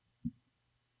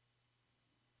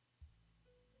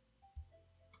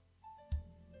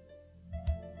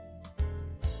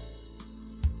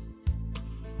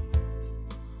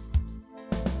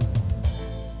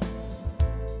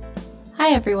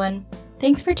Hi everyone,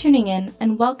 thanks for tuning in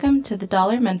and welcome to the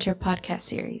Dollar Mentor podcast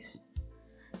series.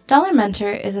 Dollar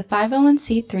Mentor is a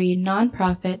 501c3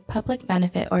 nonprofit public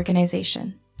benefit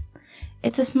organization.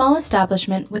 It's a small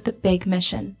establishment with a big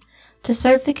mission, to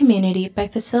serve the community by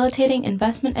facilitating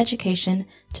investment education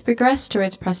to progress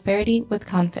towards prosperity with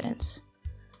confidence.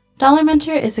 Dollar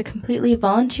Mentor is a completely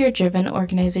volunteer-driven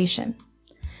organization.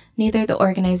 Neither the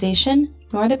organization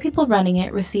nor the people running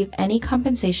it receive any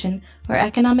compensation or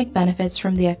economic benefits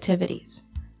from the activities.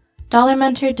 Dollar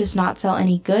Mentor does not sell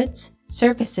any goods,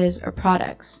 services, or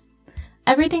products.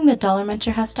 Everything that Dollar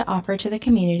Mentor has to offer to the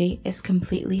community is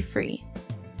completely free.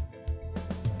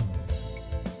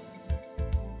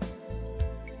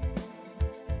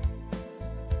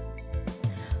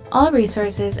 All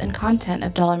resources and content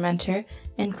of Dollar Mentor,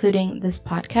 including this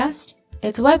podcast,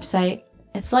 its website,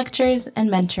 its lectures, and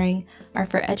mentoring, are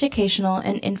for educational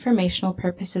and informational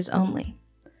purposes only.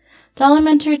 Dollar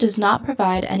Mentor does not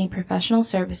provide any professional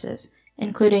services,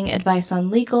 including advice on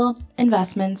legal,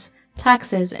 investments,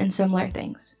 taxes, and similar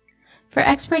things. For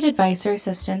expert advice or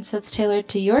assistance that's tailored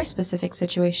to your specific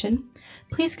situation,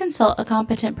 please consult a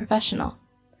competent professional.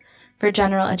 For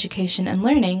general education and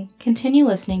learning, continue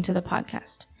listening to the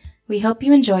podcast. We hope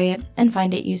you enjoy it and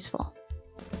find it useful.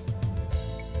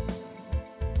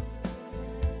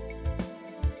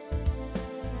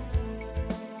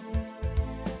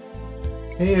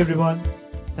 Hey everyone,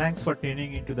 thanks for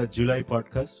tuning into the July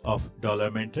podcast of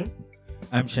Dollar Mentor.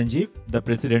 I'm Sanjib, the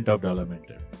president of Dollar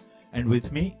Mentor, and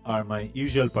with me are my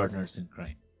usual partners in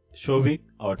crime, Souvik,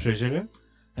 our treasurer,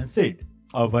 and Sid,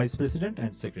 our vice president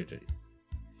and secretary.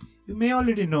 You may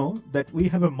already know that we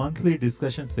have a monthly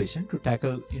discussion session to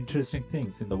tackle interesting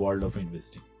things in the world of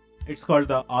investing. It's called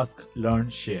the Ask, Learn,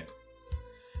 Share.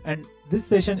 And this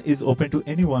session is open to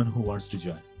anyone who wants to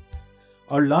join.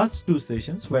 Our last two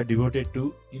sessions were devoted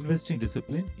to investing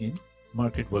discipline in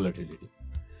market volatility.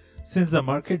 Since the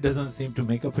market doesn't seem to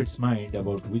make up its mind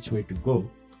about which way to go,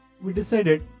 we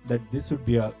decided that this would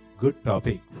be a good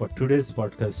topic for today's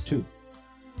podcast too.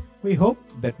 We hope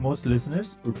that most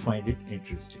listeners would find it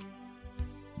interesting.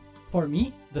 For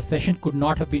me, the session could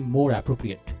not have been more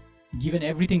appropriate, given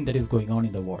everything that is going on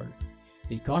in the world.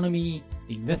 The economy,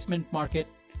 the investment market,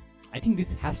 I think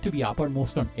this has to be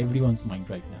uppermost on everyone's mind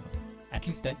right now. At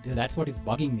least that's what is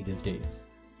bugging me these days.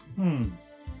 I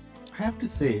have to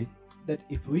say that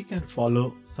if we can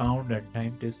follow sound and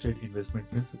time-tested investment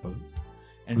principles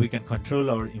and we can control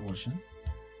our emotions,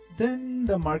 then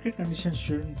the market conditions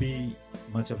shouldn't be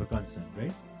much of a concern,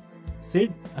 right?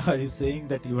 Sid, are you saying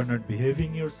that you are not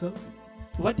behaving yourself?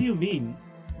 What do you mean?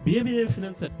 Behavioral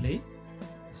finance at play?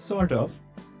 Sort of.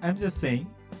 I'm just saying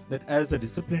that as a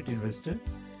disciplined investor,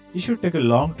 you should take a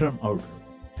long-term outlook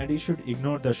and you should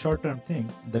ignore the short-term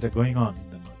things that are going on in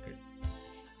the market.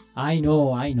 I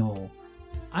know.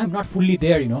 I'm not fully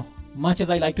there, Much as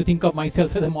I like to think of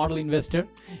myself as a model investor,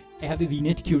 I have this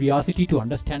innate curiosity to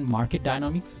understand market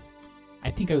dynamics. I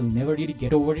think I will never really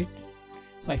get over it.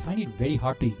 So I find it very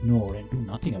hard to ignore and do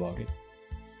nothing about it.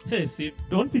 Hey Sid,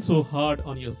 don't be so hard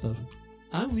on yourself.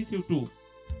 I'm with you too.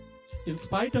 In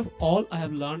spite of all I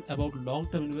have learned about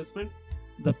long-term investments,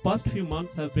 the past few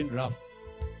months have been rough.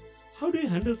 How do you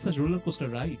handle such roller coaster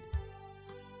ride?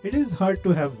 It is hard to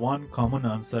have one common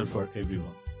answer for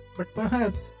everyone, but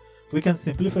perhaps we can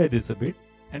simplify this a bit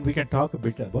and we can talk a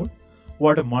bit about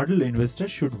what a model investor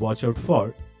should watch out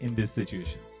for in these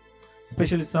situations,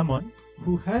 especially someone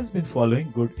who has been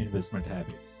following good investment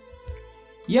habits.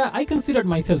 Yeah, I considered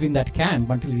myself in that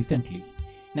camp until recently.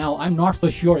 Now I'm not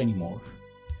so sure anymore.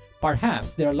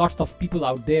 Perhaps there are lots of people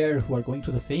out there who are going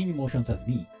through the same emotions as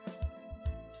me.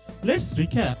 Let's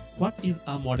recap what is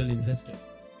a model investor.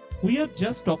 We are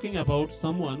just talking about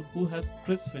someone who has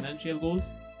crisp financial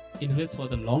goals, invest for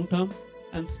the long term,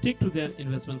 and stick to their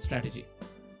investment strategy.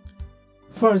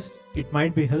 First, it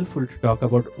might be helpful to talk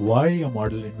about why a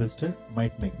model investor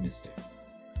might make mistakes.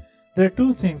 There are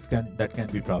two things that can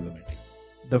be problematic.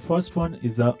 The first one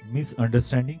is a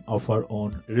misunderstanding of our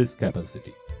own risk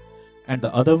capacity, and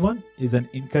the other one is an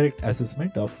incorrect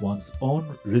assessment of one's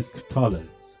own risk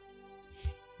tolerance.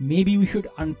 Maybe we should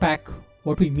unpack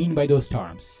what we mean by those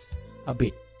terms a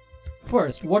bit.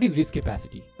 First, what is risk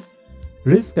capacity?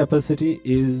 Risk capacity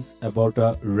is about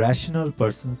a rational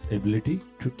person's ability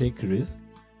to take risk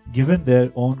given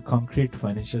their own concrete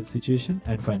financial situation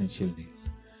and financial needs.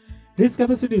 Risk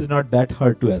capacity is not that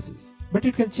hard to assess, but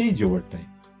it can change over time.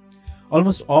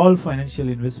 Almost all financial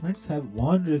investments have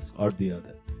one risk or the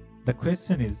other. The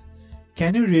question is,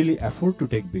 can you really afford to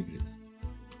take big risks?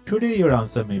 Today your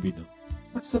answer may be no.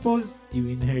 But suppose you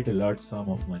inherit a large sum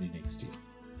of money next year.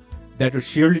 That would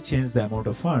surely change the amount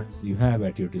of funds you have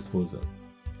at your disposal.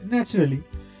 Naturally,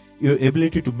 your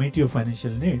ability to meet your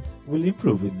financial needs will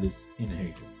improve with this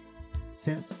inheritance.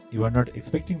 Since you are not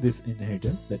expecting this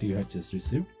inheritance that you had just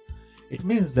received, it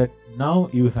means that now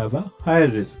you have a higher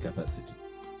risk capacity.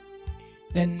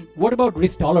 Then what about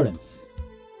risk tolerance?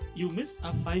 You missed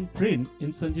a fine print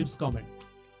in Sanjib's comment.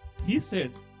 He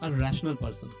said a rational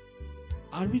person.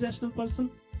 Are we rational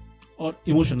person or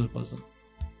emotional person?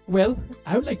 Well,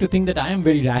 I would like to think that I am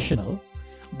very rational,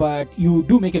 but you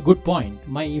do make a good point.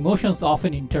 My emotions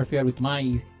often interfere with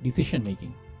my decision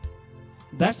making.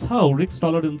 That's how risk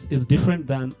tolerance is different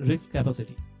than risk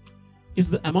capacity. It's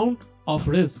the amount of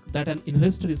risk that an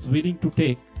investor is willing to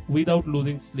take without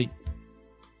losing sleep.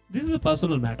 This is a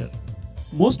personal matter.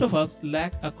 Most of us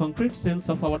lack a concrete sense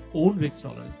of our own risk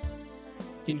tolerance.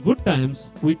 In good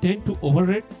times, we tend to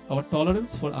overrate our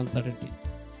tolerance for uncertainty.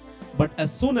 But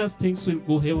as soon as things will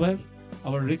go haywire,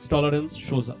 our risk tolerance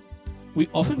shows up. We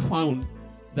often found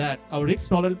that our risk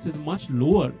tolerance is much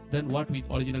lower than what we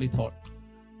originally thought.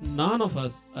 None of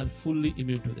us are fully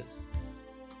immune to this.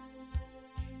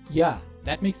 Yeah,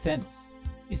 that makes sense.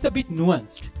 It's a bit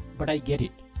nuanced, but I get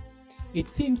it. It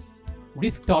seems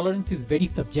risk tolerance is very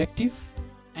subjective,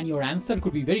 and your answer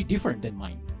could be very different than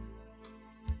mine.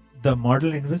 The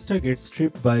model investor gets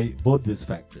stripped by both these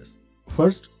factors.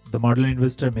 First, the model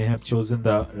investor may have chosen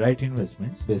the right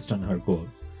investments based on her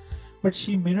goals, but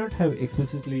she may not have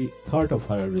explicitly thought of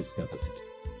her risk capacity.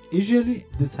 Usually,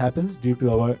 this happens due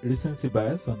to our recency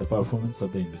bias on the performance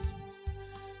of the investments.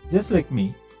 Just like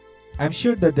me, I'm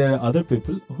sure that there are other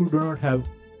people who do not have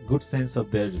good sense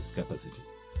of their risk capacity,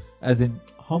 as in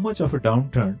how much of a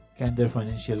downturn can their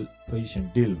financial position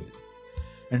deal with,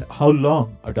 and how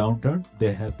long a downturn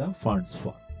they have the funds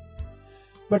for.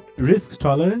 But risk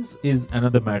tolerance is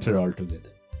another matter altogether.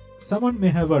 Someone may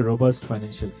have a robust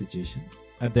financial situation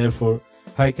and therefore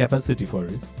high capacity for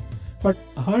risk, but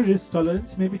her risk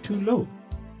tolerance may be too low,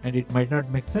 and it might not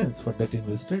make sense for that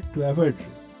investor to avoid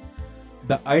risk.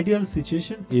 The ideal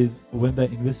situation is when the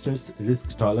investor's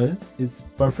risk tolerance is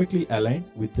perfectly aligned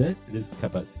with their risk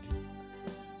capacity.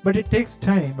 But it takes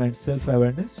time and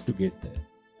self-awareness to get there.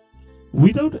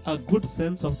 Without a good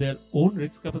sense of their own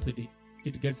risk capacity,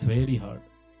 it gets very hard,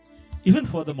 even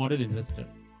for the model investor,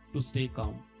 to stay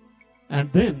calm.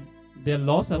 And then their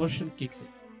loss aversion kicks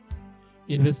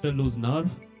in. Investors lose nerve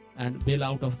and bail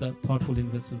out of the thoughtful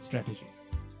investment strategy.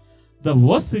 The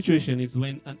worst situation is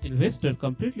when an investor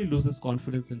completely loses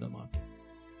confidence in the market.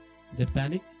 They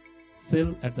panic,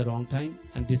 sell at the wrong time,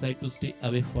 and decide to stay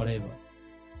away forever.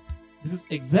 This is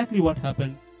exactly what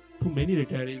happened to many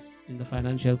retirees in the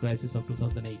financial crisis of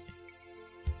 2008.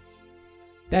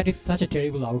 That is such a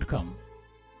terrible outcome.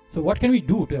 So what can we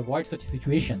do to avoid such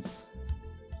situations?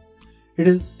 It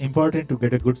is important to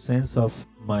get a good sense of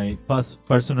my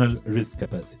personal risk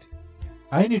capacity.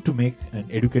 I need to make an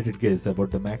educated guess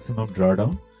about the maximum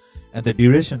drawdown and the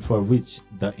duration for which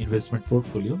the investment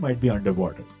portfolio might be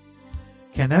underwater.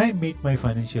 Can I meet my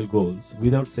financial goals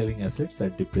without selling assets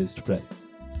at depressed price?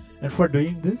 And for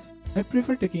doing this, I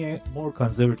prefer taking a more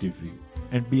conservative view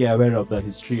and be aware of the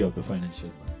history of the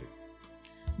financial market.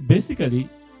 Basically,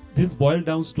 this boils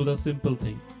down to the simple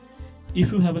thing.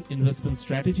 If you have an investment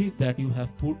strategy that you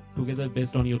have put together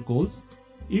based on your goals,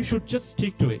 you should just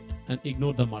stick to it and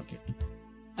ignore the market.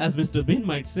 As Mr. Bean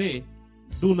might say,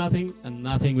 do nothing and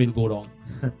nothing will go wrong.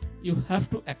 You have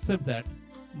to accept that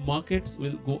markets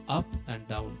will go up and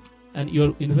down, and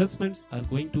your investments are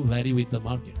going to vary with the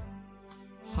market.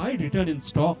 High return in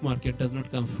stock market does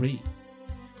not come free.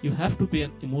 You have to pay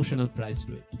an emotional price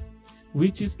to it,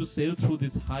 which is to sail through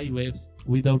these high waves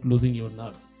without losing your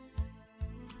nerve.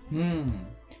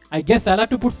 I guess I'll have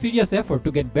to put serious effort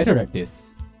to get better at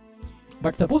this.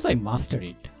 But suppose I master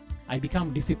it. I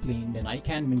become disciplined and I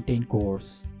can maintain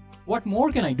course. What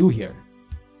more can I do here?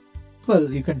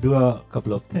 Well, you can do a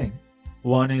couple of things.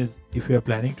 One is, if you are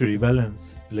planning to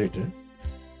rebalance later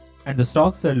and the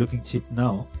stocks are looking cheap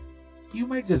now, you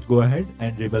might just go ahead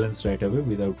and rebalance right away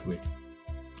without waiting.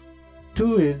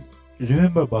 Two is,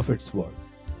 remember Buffett's word.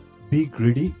 Be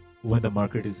greedy when the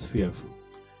market is fearful.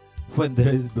 When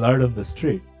there is blood on the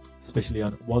street, especially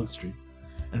on Wall Street,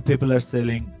 and people are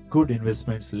selling good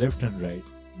investments left and right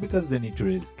because they need to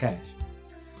raise cash,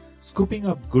 scooping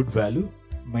up good value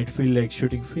might feel like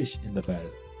shooting fish in the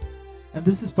barrel. And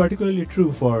this is particularly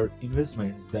true for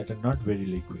investments that are not very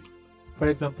liquid. For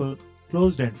example,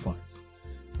 closed-end funds.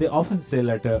 They often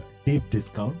sell at a deep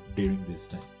discount during these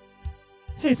times.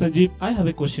 Hey Sanjeev, I have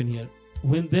a question here.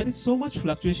 When there is so much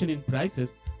fluctuation in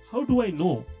prices, how do I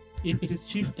know if it is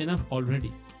cheap enough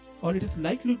already, or it is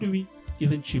likely to be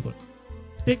even cheaper?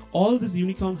 Take all these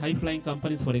unicorn high-flying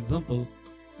companies for example.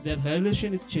 Their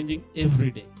valuation is changing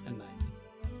every day and night.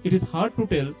 it is hard to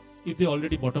tell if they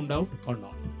already bottomed out or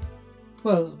not.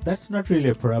 Well, that's not really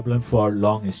a problem for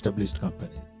long established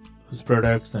companies whose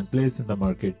products and place in the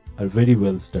market are very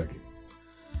well studied,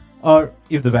 or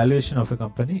if the valuation of a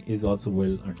company is also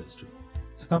well understood.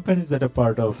 So companies that are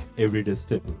part of everyday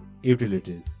staple,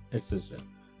 utilities, etc.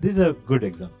 These are good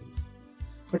examples.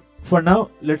 But for now,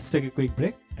 let's take a quick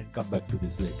break and come back to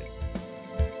this later.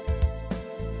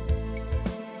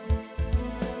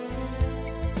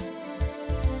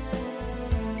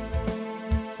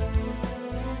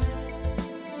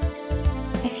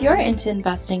 If you're into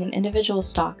investing in individual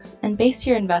stocks and base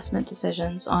your investment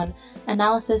decisions on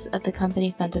analysis of the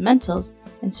company fundamentals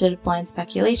instead of blind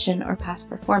speculation or past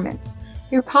performance,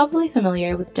 you're probably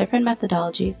familiar with different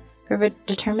methodologies for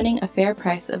determining a fair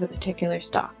price of a particular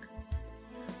stock.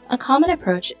 A common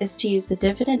approach is to use the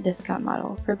dividend discount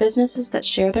model for businesses that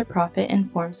share their profit in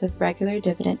forms of regular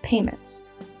dividend payments.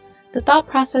 The thought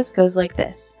process goes like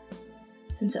this.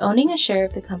 Since owning a share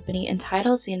of the company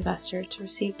entitles the investor to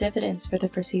receive dividends for the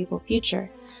foreseeable future,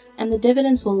 and the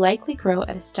dividends will likely grow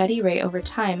at a steady rate over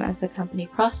time as the company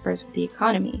prospers with the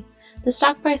economy, the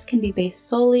stock price can be based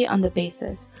solely on the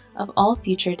basis of all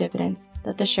future dividends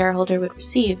that the shareholder would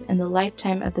receive in the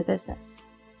lifetime of the business.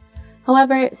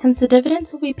 However, since the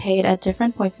dividends will be paid at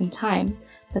different points in time,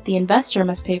 but the investor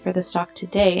must pay for the stock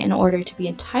today in order to be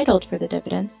entitled for the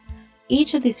dividends,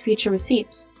 each of these future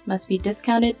receipts must be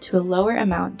discounted to a lower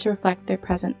amount to reflect their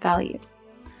present value.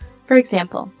 For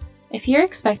example, if you're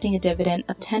expecting a dividend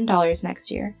of $10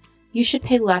 next year, you should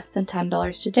pay less than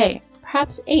 $10 today,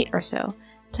 perhaps $8 or so,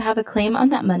 to have a claim on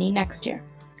that money next year.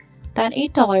 That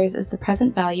 $8 is the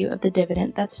present value of the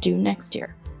dividend that's due next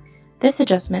year. This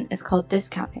adjustment is called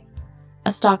discounting.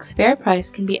 A stock's fair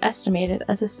price can be estimated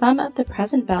as the sum of the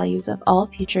present values of all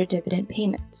future dividend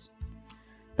payments.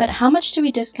 But how much do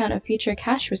we discount a future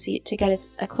cash receipt to get its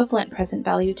equivalent present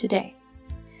value today?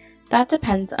 That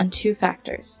depends on two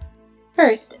factors.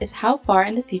 First is how far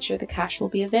in the future the cash will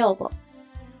be available.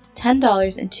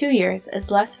 $10 in 2 years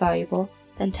is less valuable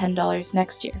than $10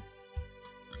 next year.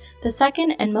 The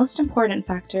second and most important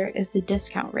factor is the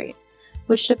discount rate,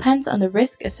 which depends on the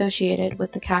risk associated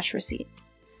with the cash receipt.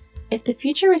 If the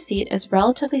future receipt is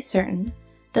relatively certain,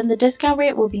 then the discount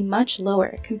rate will be much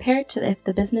lower compared to if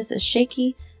the business is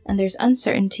shaky and there's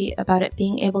uncertainty about it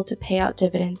being able to pay out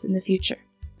dividends in the future.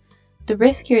 The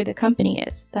riskier the company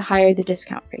is, the higher the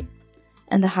discount rate.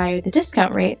 And the higher the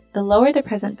discount rate, the lower the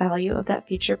present value of that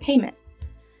future payment.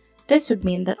 This would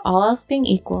mean that all else being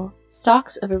equal,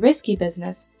 stocks of a risky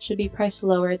business should be priced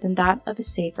lower than that of a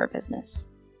safer business.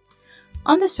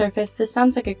 On the surface, this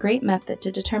sounds like a great method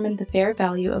to determine the fair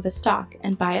value of a stock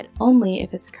and buy it only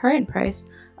if its current price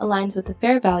aligns with the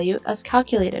fair value as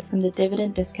calculated from the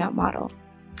dividend discount model.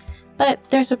 But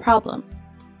there's a problem.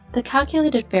 The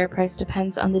calculated fair price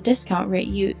depends on the discount rate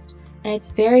used, and it's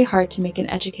very hard to make an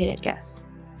educated guess.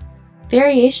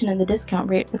 Variation in the discount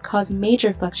rate would cause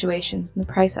major fluctuations in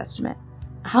the price estimate.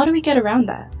 How do we get around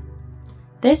that?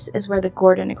 This is where the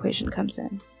Gordon equation comes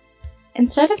in.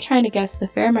 Instead of trying to guess the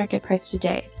fair market price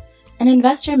today, an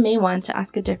investor may want to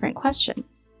ask a different question.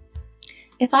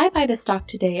 If I buy the stock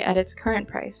today at its current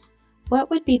price, what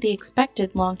would be the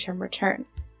expected long-term return?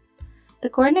 The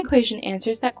Gordon equation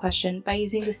answers that question by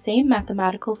using the same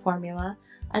mathematical formula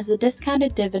as the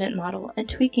discounted dividend model and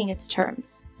tweaking its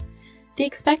terms. The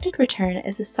expected return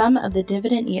is the sum of the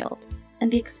dividend yield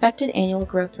and the expected annual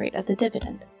growth rate of the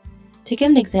dividend. To give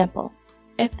an example,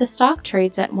 if the stock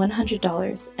trades at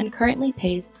 $100 and currently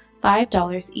pays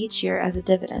 $5 each year as a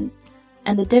dividend,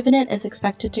 and the dividend is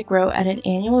expected to grow at an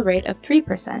annual rate of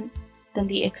 3%, then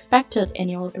the expected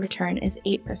annual return is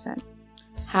 8%.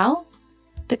 How?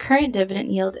 The current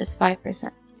dividend yield is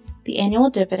 5%, the annual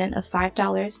dividend of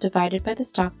 $5 divided by the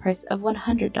stock price of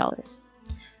 $100,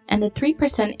 and the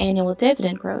 3% annual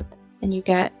dividend growth, and you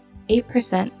get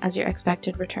 8% as your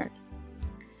expected return.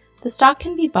 The stock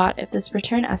can be bought if this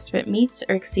return estimate meets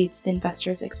or exceeds the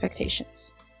investor's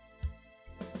expectations.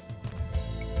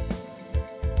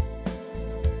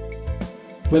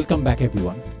 Welcome back,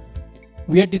 everyone.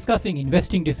 We are discussing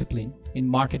investing discipline in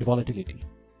market volatility.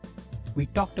 We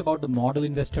talked about the model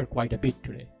investor quite a bit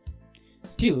today.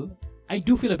 Still, I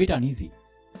do feel a bit uneasy.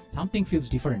 Something feels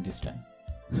different this time.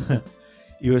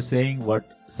 You are saying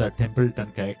what Sir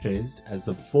Templeton characterized as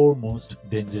the four most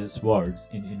dangerous words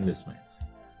in investments.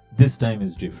 This time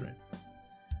is different.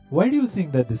 Why do you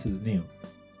think that this is new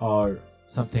or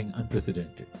something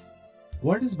unprecedented?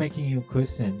 What is making you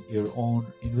question your own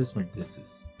investment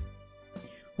thesis?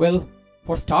 Well,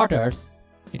 for starters,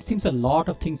 it seems a lot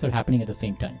of things are happening at the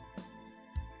same time.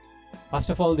 First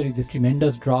of all, there is this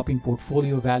tremendous drop in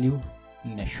portfolio value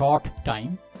in a short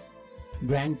time.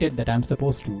 Granted that I'm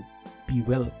supposed to be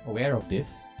well aware of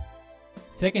this.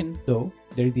 Second, though,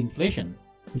 there is inflation,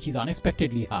 which is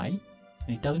unexpectedly high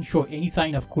and it doesn't show any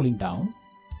sign of cooling down.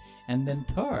 And then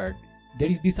third, there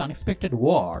is this unexpected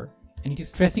war and it is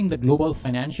stressing the global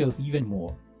financials even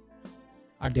more.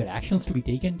 Are there actions to be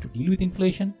taken to deal with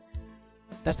inflation?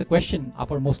 That's the question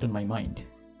uppermost on my mind.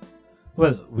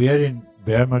 Well, we are in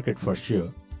bear market for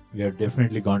sure. We have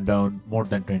definitely gone down more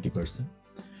than 20%.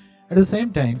 At the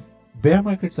same time, bear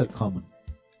markets are common,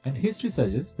 and history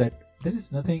suggests that there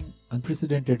is nothing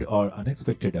unprecedented or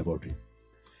unexpected about it.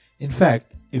 In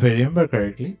fact, if I remember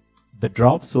correctly, the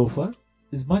drop so far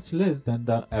is much less than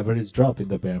the average drop in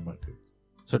the bear market.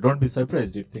 So don't be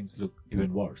surprised if things look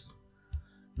even worse.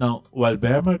 Now, while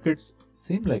bear markets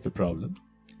seem like a problem,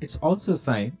 it's also a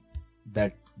sign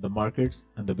that the markets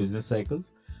and the business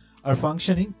cycles are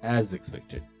functioning as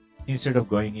expected, instead of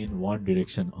going in one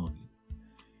direction only.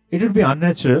 It would be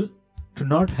unnatural to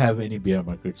not have any bear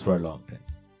markets for a long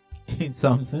time. In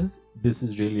some sense, this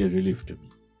is really a relief to me.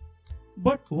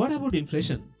 But what about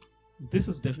inflation? This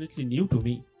is definitely new to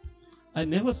me. I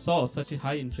never saw such a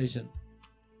high inflation.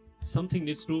 Something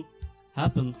needs to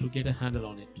happen to get a handle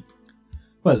on it.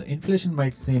 Well, inflation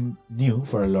might seem new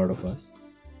for a lot of us,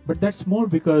 but that's more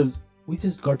because we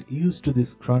just got used to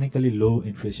this chronically low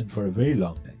inflation for a very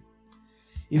long time.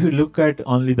 If you look at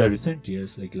only the recent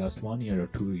years, like last 1 year or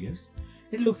 2 years,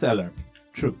 it looks alarming,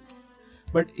 true.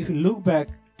 But if you look back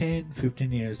 10,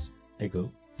 15 years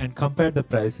ago and compare the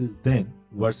prices then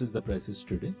versus the prices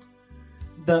today,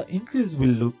 the increase will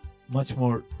look much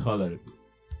more tolerable.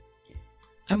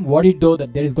 I'm worried though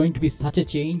that there is going to be such a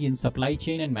change in supply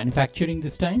chain and manufacturing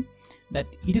this time that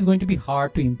it is going to be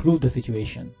hard to improve the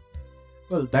situation.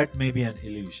 Well, that may be an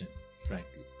illusion,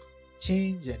 frankly.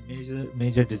 Change and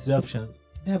major disruptions,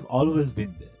 they have always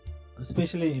been there,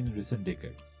 especially in recent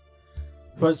decades.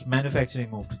 First, manufacturing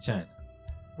moved to China,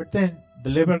 but then the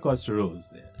labor cost rose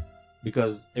there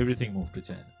because everything moved to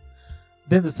China.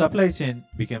 Then the supply chain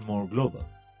became more global.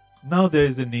 Now there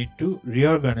is a need to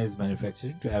reorganize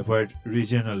manufacturing to avoid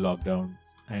regional lockdowns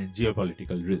and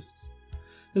geopolitical risks.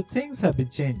 So things have been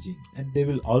changing and they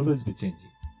will always be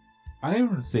changing. I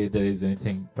wouldn't say there is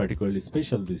anything particularly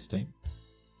special this time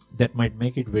that might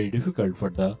make it very difficult for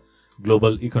the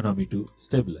global economy to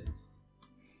stabilize.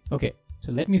 Okay,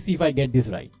 so let me see if I get this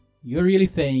right. You're really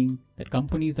saying that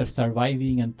companies are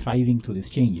surviving and thriving through these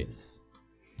changes.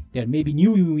 There may be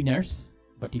new winners,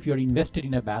 but if you're invested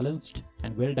in a balanced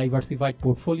and well-diversified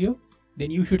portfolio, then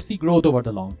you should see growth over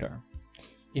the long term.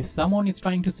 If someone is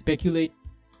trying to speculate,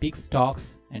 pick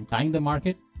stocks, and time the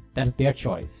market, that's their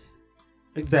choice.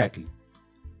 Exactly.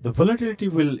 The volatility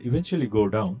will eventually go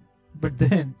down, but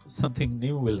then something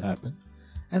new will happen,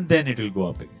 and then it will go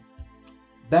up again.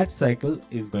 That cycle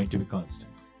is going to be constant.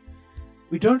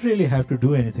 We don't really have to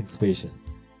do anything special.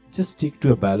 Just stick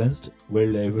to a balanced,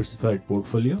 well-diversified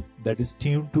portfolio that is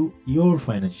tuned to your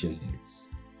financial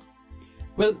needs.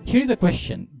 Well, here is a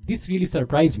question. This really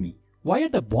surprised me. Why are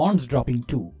the bonds dropping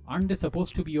too? Aren't they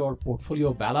supposed to be your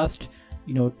portfolio ballast,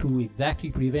 to exactly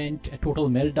prevent a total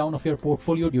meltdown of your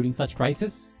portfolio during such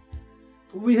crisis?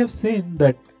 We have seen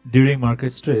that during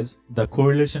market stress, the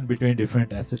correlation between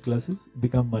different asset classes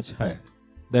become much higher.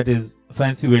 That is a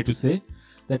fancy way to say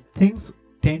that things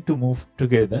tend to move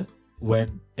together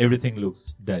when everything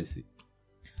looks dicey.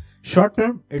 Short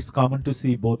term, it's common to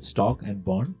see both stock and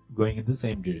bond going in the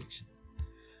same direction.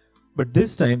 But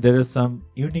this time there are some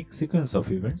unique sequence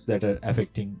of events that are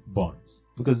affecting bonds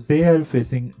because they are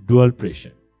facing dual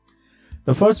pressure.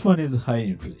 The first one is high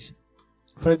inflation.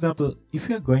 For example, if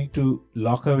you are going to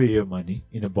lock away your money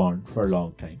in a bond for a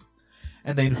long time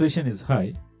and the inflation is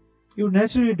high, you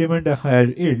naturally demand a higher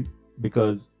yield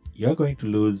because you are going to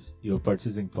lose your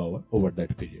purchasing power over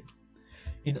that period.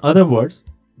 In other words,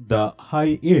 the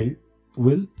high yield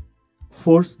will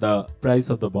force the price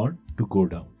of the bond to go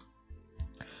down.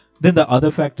 Then the other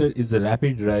factor is the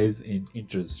rapid rise in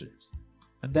interest rates.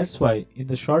 And that's why in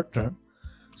the short term,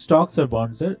 stocks or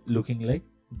bonds are looking like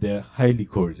they're highly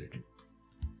correlated.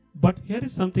 But here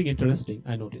is something interesting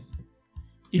I noticed.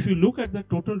 If you look at the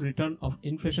total return of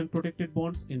inflation protected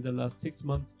bonds in the last 6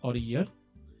 months or a year,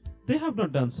 they have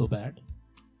not done so bad.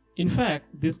 In fact,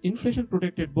 these inflation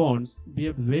protected bonds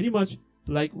behave very much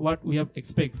like what we have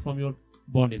expect from your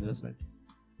bond investments.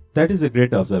 That is a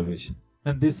great observation.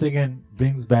 And this again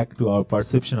brings back to our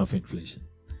perception of inflation.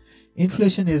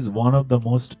 Inflation is one of the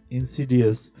most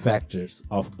insidious factors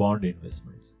of bond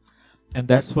investments. And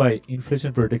that's why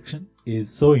inflation protection is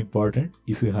so important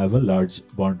if you have a large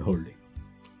bond holding.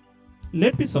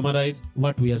 Let me summarize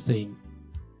what we are saying.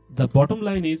 The bottom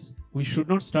line is we should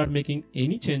not start making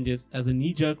any changes as a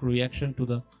knee-jerk reaction to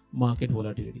the market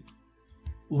volatility.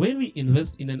 When we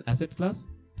invest in an asset class,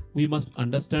 we must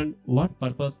understand what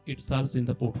purpose it serves in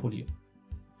the portfolio.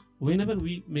 Whenever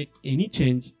we make any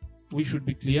change, we should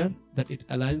be clear that it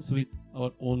aligns with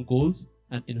our own goals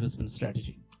and investment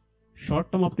strategy.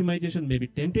 Short-term optimization may be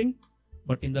tempting,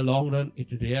 but in the long run, it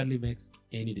rarely makes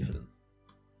any difference.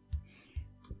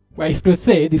 Well, I have to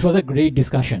say, this was a great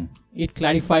discussion. It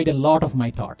clarified a lot of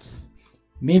my thoughts.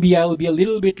 Maybe I will be a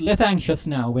little bit less anxious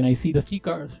now when I see the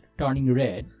sticker turning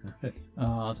red, the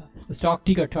stock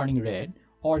ticker turning red,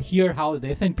 or hear how the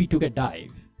S&P took a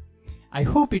dive. I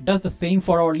hope it does the same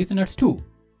for our listeners too.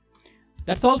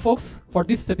 That's all, folks, for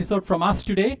this episode from us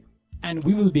today, and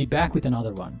we will be back with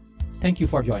another one. Thank you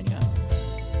for joining us.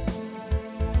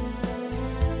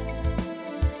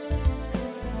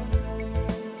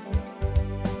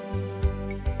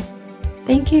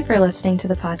 Thank you for listening to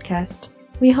the podcast.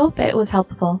 We hope it was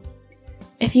helpful.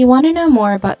 If you want to know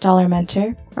more about Dollar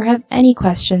Mentor or have any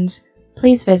questions,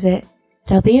 please visit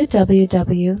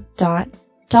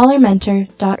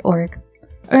www.dollarmentor.org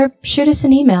or shoot us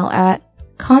an email at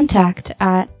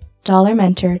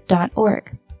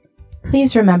contact@dollarmentor.org.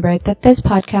 Please remember that this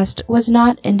podcast was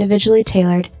not individually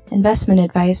tailored investment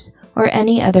advice or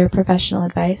any other professional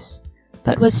advice,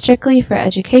 but was strictly for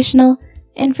educational,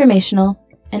 informational,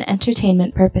 and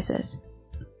entertainment purposes.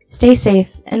 Stay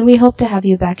safe, and we hope to have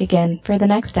you back again for the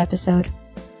next episode.